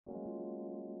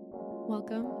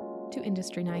Welcome to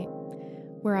Industry Night,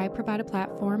 where I provide a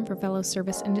platform for fellow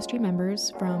service industry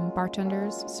members, from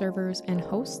bartenders, servers, and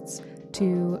hosts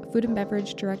to food and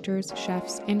beverage directors,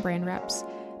 chefs, and brand reps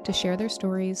to share their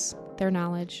stories, their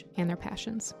knowledge, and their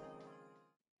passions.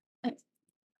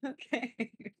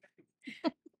 Okay.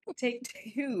 Take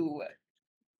two.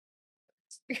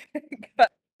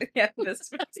 Yeah,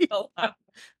 this was so loud.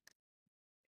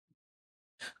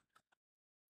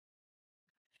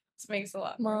 This makes a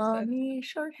lot more sense. Mommy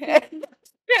shark.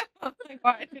 I'm like,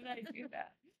 why did I do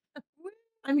that?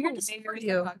 I'm here to Maybe support there's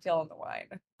you. a cocktail on the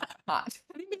wine. Hot.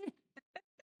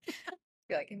 I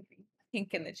feel like I'm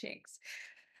pink in the cheeks.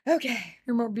 Okay.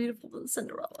 You're more beautiful than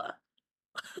Cinderella.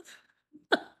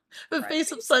 The Right.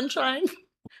 face of sunshine.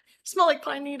 Smell like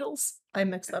pine needles. I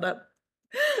mixed that up.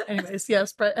 Anyways,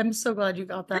 yes, Brett, I'm so glad you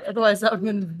got that. Otherwise, that would have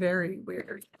been very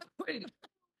weird.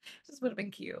 This would have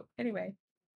been cute. Anyway.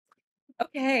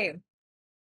 Okay.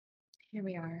 Here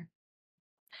we are.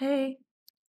 Hey,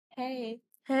 Hey.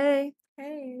 hey,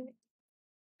 Hey.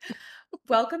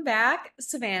 Welcome back,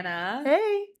 Savannah.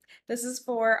 hey. This is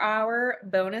for our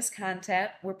bonus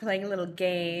content. We're playing a little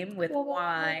game with Wah, wah, wah.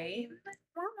 wine.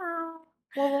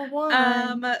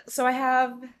 Wine. So I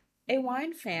have a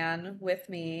wine fan with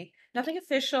me. Nothing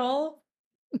official.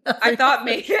 I thought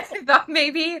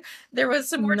maybe there was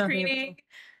some more Nothing training.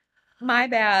 My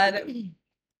bad.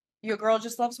 Your girl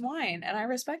just loves wine, and I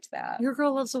respect that. Your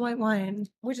girl loves the white wine.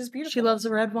 Which is beautiful. She loves the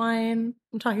red wine.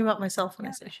 I'm talking about myself when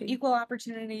I say she. Equal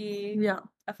opportunity. Yeah.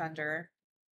 Offender.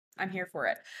 I'm here for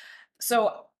it.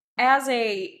 So, as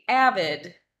a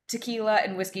avid tequila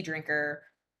and whiskey drinker,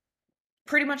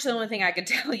 pretty much the only thing I could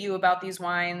tell you about these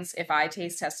wines, if I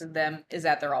taste tested them, is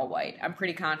that they're all white. I'm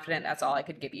pretty confident that's all I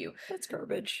could give you. That's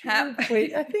garbage. Ha-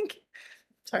 Wait, I think.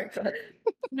 Sorry, go ahead.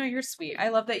 No, you're sweet. I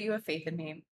love that you have faith in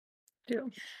me.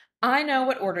 Do. I know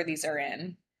what order these are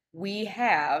in. We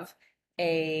have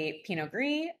a Pinot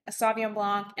Gris, a Sauvignon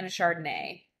Blanc, and a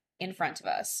Chardonnay in front of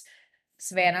us.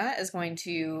 Savannah is going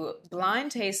to blind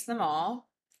taste them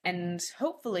all and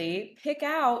hopefully pick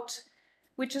out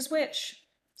which is which.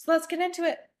 So let's get into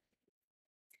it.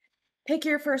 Pick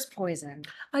your first poison.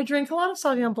 I drink a lot of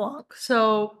Sauvignon Blanc,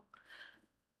 so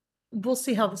we'll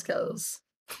see how this goes.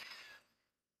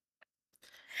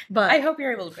 But I hope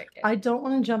you're able to pick it. I don't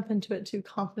want to jump into it too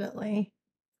confidently.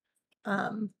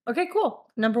 Okay, cool.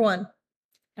 Number one.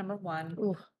 Number one.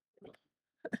 Ooh.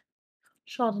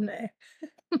 Chardonnay.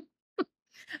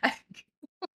 I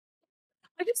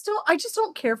just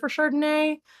don't care for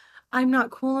Chardonnay. I'm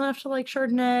not cool enough to like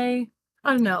Chardonnay. I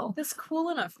don't know. This cool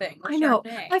enough thing. I know.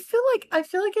 Chardonnay. I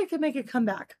feel like it could make a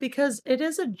comeback because it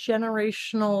is a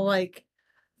generational, like,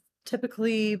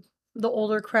 typically the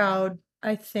older crowd,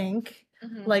 I think,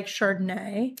 like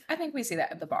Chardonnay. I think we see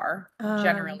that at the bar,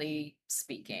 generally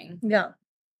speaking. Yeah.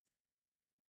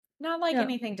 Not like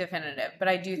anything definitive, but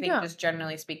I do think just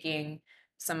generally speaking,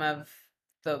 some of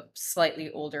the slightly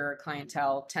older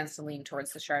clientele tends to lean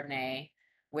towards the Chardonnay,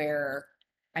 where,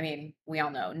 I mean, we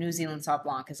all know New Zealand Sauv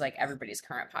Blanc is like everybody's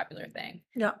current popular thing.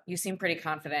 Yeah. You seem pretty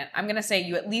confident. I'm going to say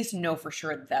you at least know for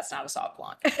sure that that's not a Sauv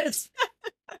Blanc.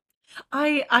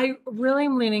 I really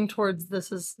am leaning towards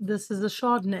this is a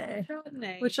Chardonnay,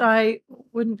 which I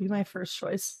wouldn't be my first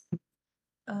choice.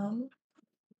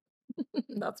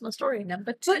 That's my story.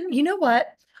 Number two. But you know what?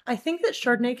 I think that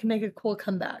Chardonnay can make a cool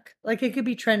comeback. Like, it could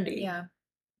be trendy. Yeah.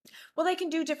 Well, they can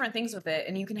do different things with it,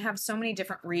 and you can have so many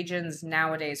different regions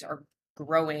nowadays are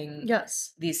growing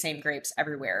these same grapes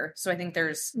everywhere. So I think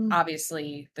there's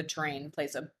obviously the terrain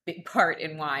plays a big part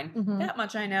in wine. That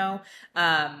much I know.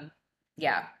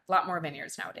 Yeah, a lot more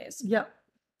vineyards nowadays. Yep.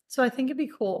 So I think it'd be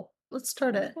cool. Let's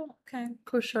start it. Cool. Okay.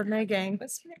 Cool Chardonnay gang.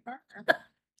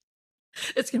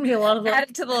 It's gonna be a lot of add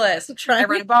it to the list. Try I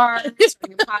run a bar,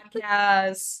 starting a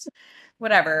podcast,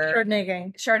 whatever.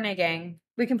 Chardonnay gang.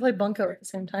 We can play Bunko at the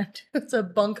same time too. It's a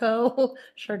Bunko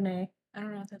Chardonnay. I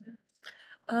don't know what that is.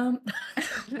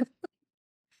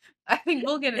 I think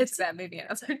we'll get into that maybe.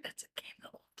 It's a game that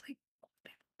old people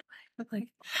play. Like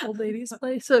old ladies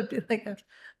play. So it'd be like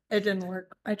it didn't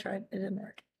work. I tried. It didn't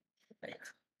work.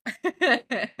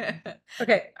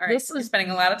 Okay. All right. We're spending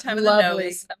a lot of time in the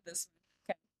nose of this.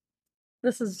 Okay.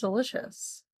 This is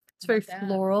delicious. It's very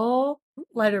floral,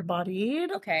 lighter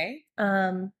bodied. Okay.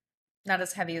 Not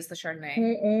as heavy as the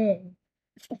Chardonnay.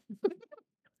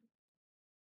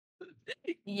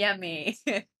 Yummy.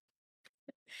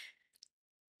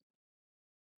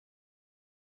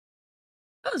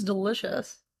 That was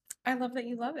delicious. I love that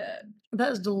you love it.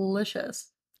 That is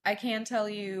delicious. I can tell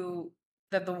you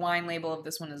that the wine label of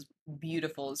this one is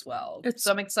beautiful as well.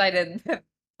 So I'm excited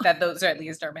that those at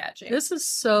least are matching. This is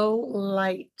so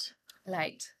light.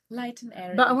 Light. Light and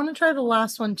airy. But I want to try the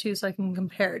last one too so I can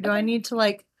compare. Do I need to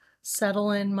like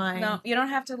settle in my... No, you don't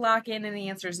have to lock in any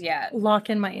answers yet. Lock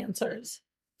in my answers.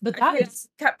 But I'm that's...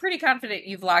 pretty confident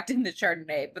you've locked in the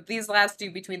Chardonnay, but these last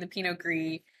two between the Pinot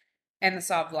Gris and the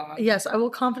Sauv Blanc. Yes, I will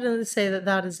confidently say that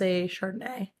that is a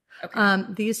Chardonnay. Okay.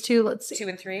 These two, let's see. 2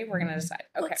 and 3, we're going to decide.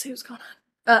 Okay. Let's see what's going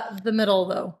on. The middle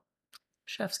though.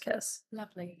 Chef's kiss.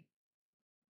 Lovely.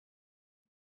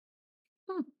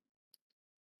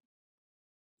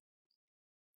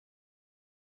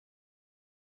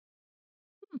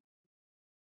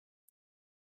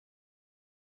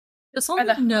 Just on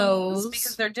the nose.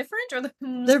 Because they're different, or the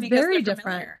hums they're because very they're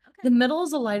different. Okay. The middle is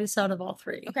the lightest out of all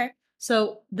three. Okay.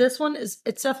 So this one it's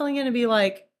definitely going to be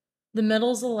like the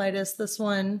middle's the lightest. This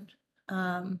one,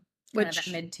 which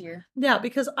that mid tier. Yeah,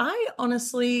 because I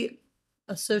honestly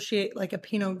associate like a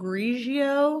Pinot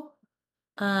Grigio,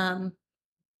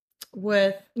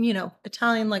 with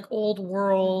Italian like old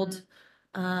world.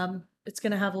 It's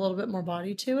going to have a little bit more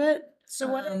body to it. So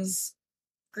what is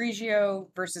Grigio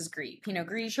versus Gris? Pinot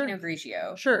Gris, sure. Pinot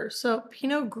Grigio. Sure. So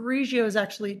Pinot Grigio is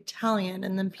actually Italian,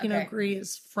 and then Pinot Gris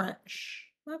is French.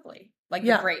 Lovely. Like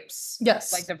the grapes.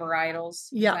 Yes. Like the varietals.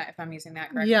 Yeah. If I'm using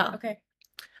that correctly. Yeah. Okay.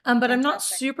 But Fantastic. I'm not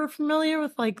super familiar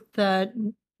with like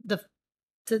the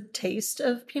taste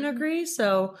of Pinot Gris.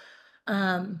 So,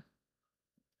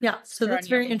 yeah. So that's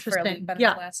very interesting.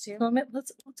 Yeah. Last two. So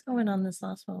let's go in on this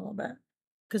last one a little bit,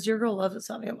 because your girl loves a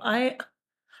Sauvignon. I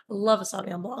love a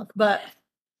Sauvignon Blanc, but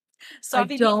I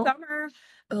don't. Summer.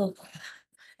 Oh,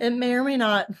 it may or may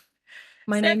not.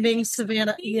 My name being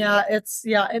Savannah. Yeah,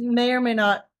 it may or may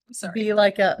not be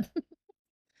like a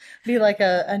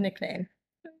nickname.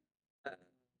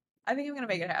 I think I'm gonna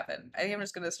make it happen. I think I'm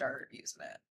just gonna start using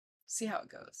it. See how it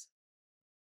goes.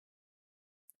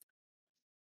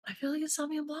 I feel like it's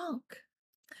Sauvignon Blanc.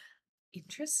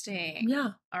 Interesting.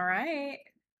 Yeah. All right.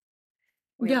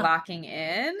 We locking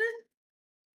in?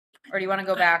 Or do you want to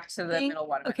go back to the middle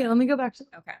one? Okay, let me go back to...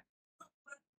 Okay.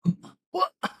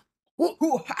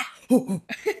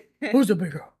 Who's the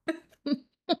bigger?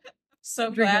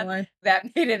 So glad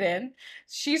that made it in.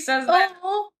 She says that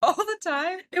all the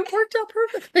time. It worked out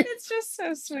perfectly. It's just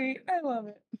so sweet. I love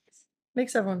it.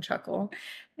 Makes everyone chuckle.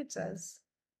 It does.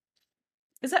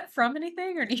 Is that from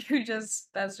anything, or do you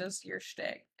that's just your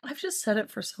shtick? I've just said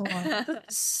it for so long.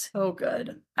 That's so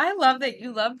good. I love that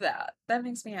you love that. That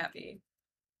makes me happy.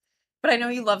 But I know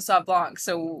you love Sauv Blanc,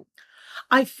 so...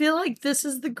 I feel like this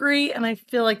is the Gris, and I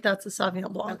feel like that's a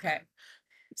Sauvignon Blanc. Okay.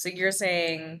 So you're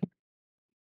saying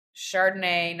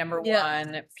Chardonnay number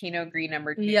 1, Pinot Gris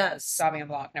number 2, Sauvignon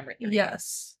Blanc number 3.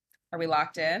 Yes. Are we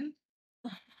locked in?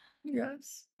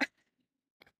 Yes.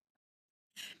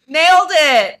 Nailed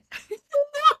it!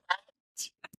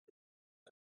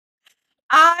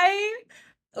 I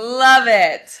love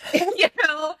it.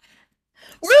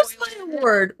 Where's my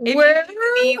award? If you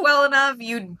knew me well enough,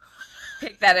 you'd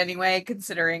pick that anyway,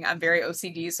 considering I'm very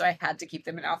OCD, so I had to keep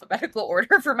them in alphabetical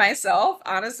order for myself,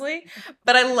 honestly.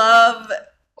 But I love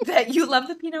that you love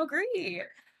the Pinot Gris.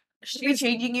 She's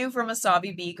changing you from a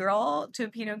Sauvi B girl to a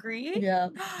Pinot Gris. Yeah.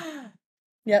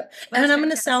 Yep. And I'm going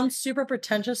to sound super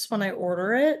pretentious when I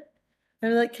order it.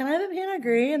 They're like, can I have a Pinot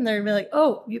Gris? And they're like,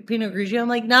 oh, you Pinot Grigio? I'm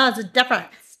like, nah, it's a different.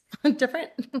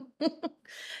 Different?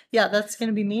 Yeah, that's going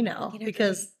to be me now. Pinot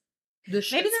because the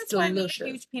shit's maybe that's delicious. why I'm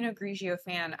a huge Pinot Grigio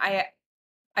fan.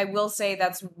 I will say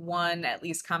that's one, at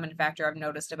least, common factor I've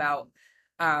noticed about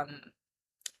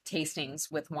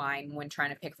tastings with wine when trying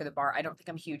to pick for the bar. I don't think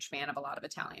I'm a huge fan of a lot of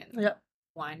Italian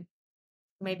wine.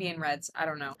 Maybe in reds. I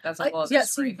don't know. That's a whole other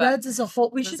story. Reds is a whole...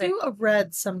 We should do a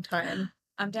red sometime.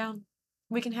 I'm down.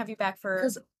 We can have you back for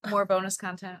more bonus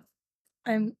content.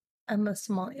 I'm a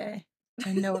sommelier.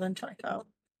 I know what I'm talking about.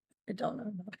 I don't know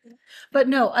about it. But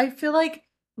no, I feel like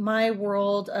my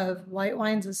world of white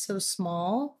wines is so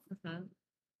small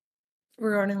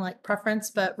regarding like preference,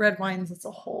 but red wines, it's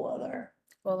a whole other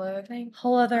thing.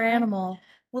 Whole other animal.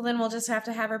 Well, then we'll just have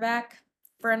to have her back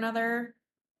for another...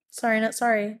 Sorry, not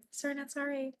sorry. Sorry, not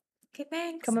sorry. Okay,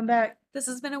 thanks. Coming back. This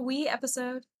has been a wee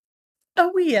episode. A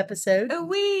wee episode. A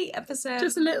wee episode.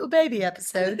 Just a little baby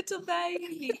episode. A little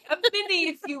baby. A mini,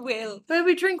 if you will. Where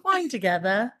we drink wine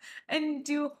together. And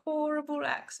do horrible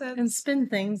accents. And spin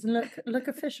things and look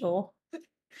official.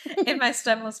 In my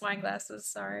stemless wine glasses,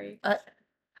 sorry.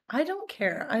 I don't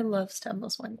care. I love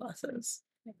stemless wine glasses.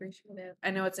 I appreciate it.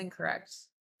 I know it's incorrect.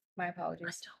 My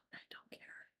apologies. I don't care.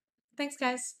 Thanks,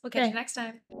 guys. We'll catch you next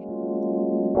time.